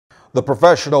The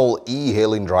Professional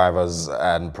E-Hailing Drivers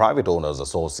and Private Owners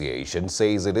Association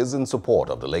says it is in support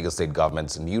of the Lagos State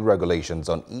government's new regulations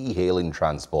on e-hailing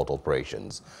transport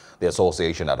operations. The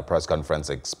association at a press conference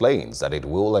explains that it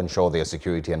will ensure their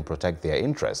security and protect their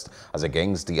interest as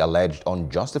against the alleged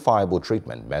unjustifiable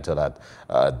treatment meted at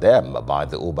them by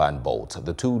the Uber and Bolt,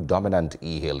 the two dominant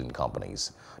e-hailing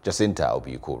companies. Jacinta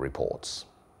Obiuku reports.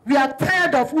 We are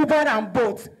tired of Uber and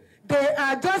Bolt. They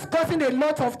are just causing a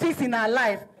lot of things in our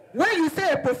life. When you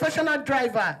say a professional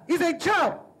driver, it's a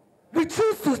job. We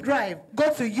choose to drive. Go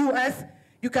to US,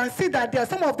 you can see that there are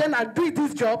some of them are doing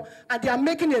this job and they are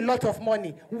making a lot of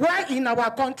money. Why in our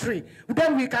country?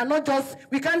 Then we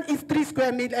can't eat 3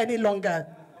 square meals any longer.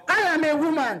 I am a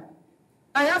woman.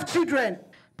 I have children.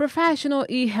 Professional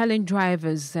E-Hailing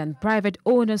Drivers and Private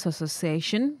Owners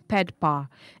Association, Pedpa,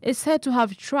 is said to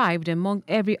have thrived among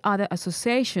every other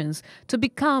associations to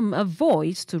become a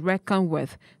voice to reckon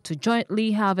with, to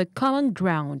jointly have a common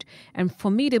ground and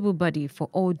formidable body for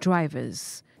all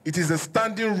drivers. It is a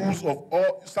standing rule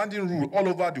all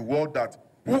over the world that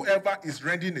whoever is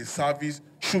rendering a service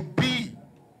should be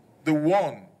the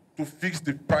one to fix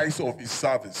the price of his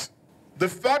service. The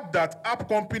fact that app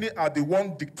companies are the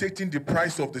one dictating the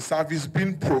price of the service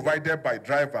being provided by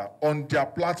driver on their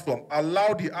platform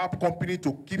allow the app company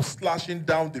to keep slashing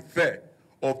down the fare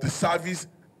of the service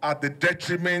at the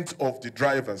detriment of the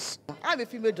drivers. I'm a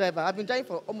female driver. I've been driving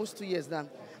for almost 2 years now.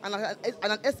 And as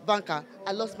an ex-banker,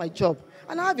 I lost my job.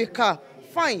 And I have a car.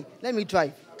 Fine, let me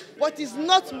drive. But it's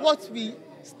not what we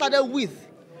started with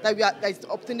that is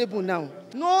obtainable now.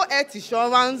 No health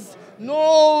insurance,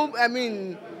 no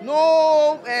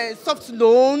soft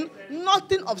loan,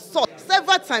 nothing of sort.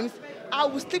 Several times, I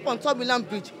will sleep on top Milan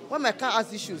Bridge when my car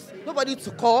has issues. Nobody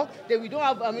to call, we don't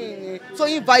have,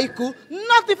 towing vehicle,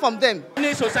 nothing from them. In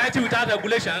a society without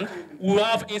regulation, we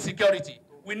have insecurity.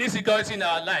 We need security in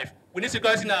our life. We need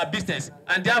security in our business.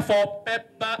 And therefore,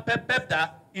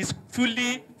 Pedpa is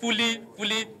fully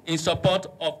in support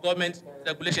of government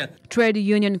regulation. Trade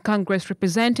Union Congress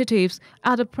representatives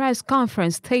at a press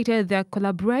conference stated their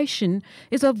collaboration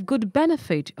is of good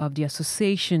benefit of the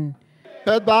association.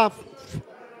 Pedpa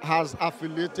has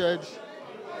affiliated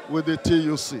with the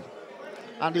TUC,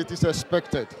 and it is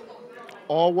expected,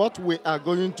 or what we are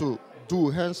going to do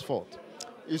henceforth,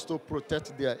 is to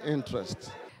protect their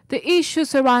interests. The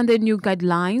issues around the new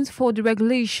guidelines for the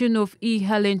regulation of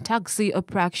e-hailing taxi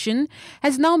operation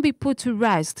has now been put to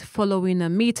rest following a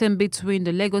meeting between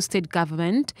the Lagos State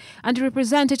government and the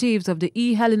representatives of the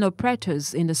e-hailing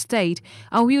operators in the state,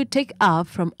 and will take up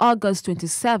from August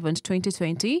 27,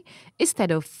 2020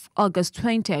 instead of August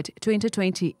 20,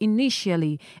 2020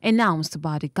 initially announced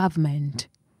by the government.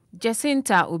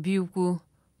 Jacinta Obiuku,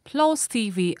 Plus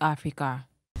TV Africa.